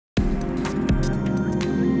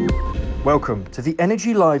Welcome to the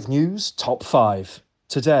Energy Live News Top 5.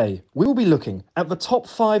 Today, we will be looking at the top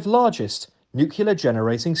 5 largest nuclear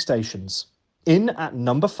generating stations. In at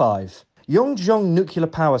number 5, Yangjiang Nuclear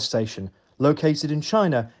Power Station, located in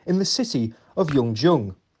China in the city of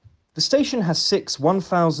Yangjiang. The station has 6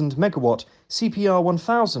 1,000 megawatt CPR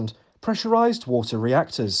 1000 pressurized water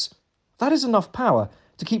reactors. That is enough power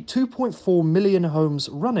to keep 2.4 million homes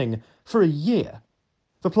running for a year.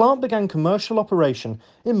 The plant began commercial operation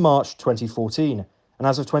in March 2014, and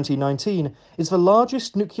as of 2019 is the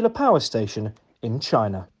largest nuclear power station in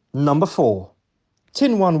China. Number 4.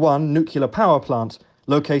 Tianwan Nuclear Power Plant,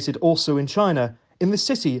 located also in China, in the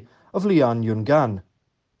city of Yangjiang.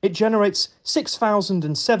 It generates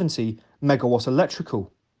 6,070 megawatt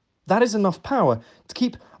electrical. That is enough power to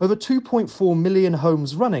keep over 2.4 million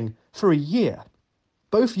homes running for a year.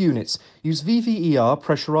 Both units use VVER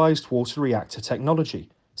pressurized water reactor technology,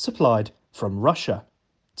 supplied from Russia.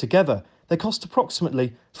 Together, they cost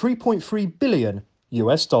approximately $3.3 billion.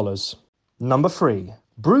 Number 3.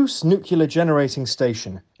 Bruce Nuclear Generating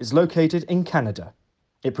Station is located in Canada.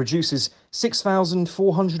 It produces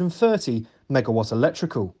 6,430 megawatt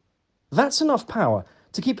electrical. That's enough power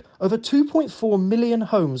to keep over 2.4 million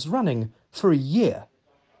homes running for a year.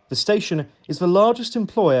 The station is the largest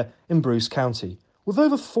employer in Bruce County, with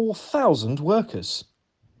over 4,000 workers.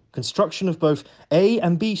 Construction of both A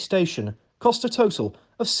and B station cost a total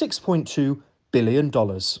of $6.2 billion.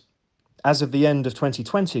 As of the end of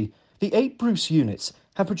 2020, the 8 Bruce units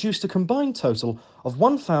have produced a combined total of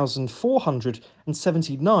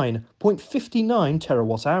 1,479.59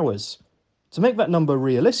 terawatt hours. To make that number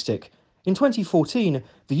realistic, in 2014,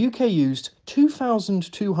 the UK used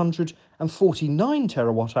 2,249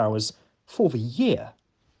 terawatt hours for the year.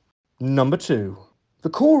 Number 2. The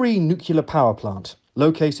Kori Nuclear Power Plant,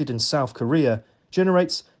 located in South Korea,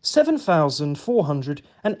 generates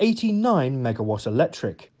 7,489 megawatt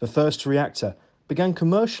electric. The first reactor began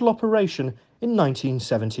commercial operation in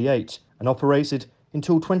 1978 and operated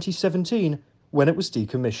until 2017 when it was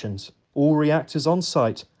decommissioned. All reactors on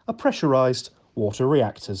site are pressurized water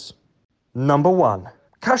reactors. Number 1.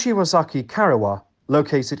 Kashiwazaki-Kariwa,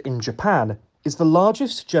 located in Japan, is the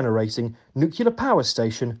largest generating nuclear power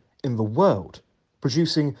station in the world,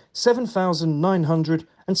 producing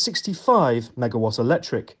 7,965 megawatt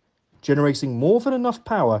electric, generating more than enough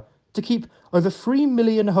power to keep over 3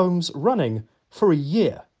 million homes running for a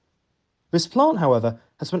year. This plant, however,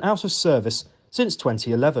 has been out of service since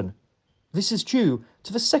 2011. This is due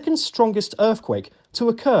to the second strongest earthquake to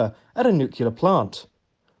occur at a nuclear plant.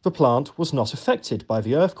 The plant was not affected by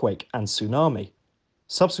the earthquake and tsunami.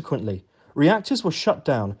 Subsequently, reactors were shut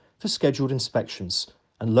down for scheduled inspections,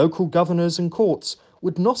 and local governors and courts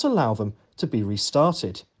would not allow them to be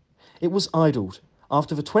restarted. It was idled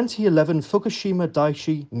after the 2011 Fukushima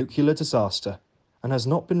Daiichi nuclear disaster and has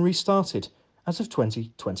not been restarted as of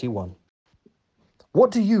 2021.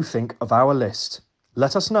 What do you think of our list?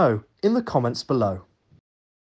 Let us know in the comments below.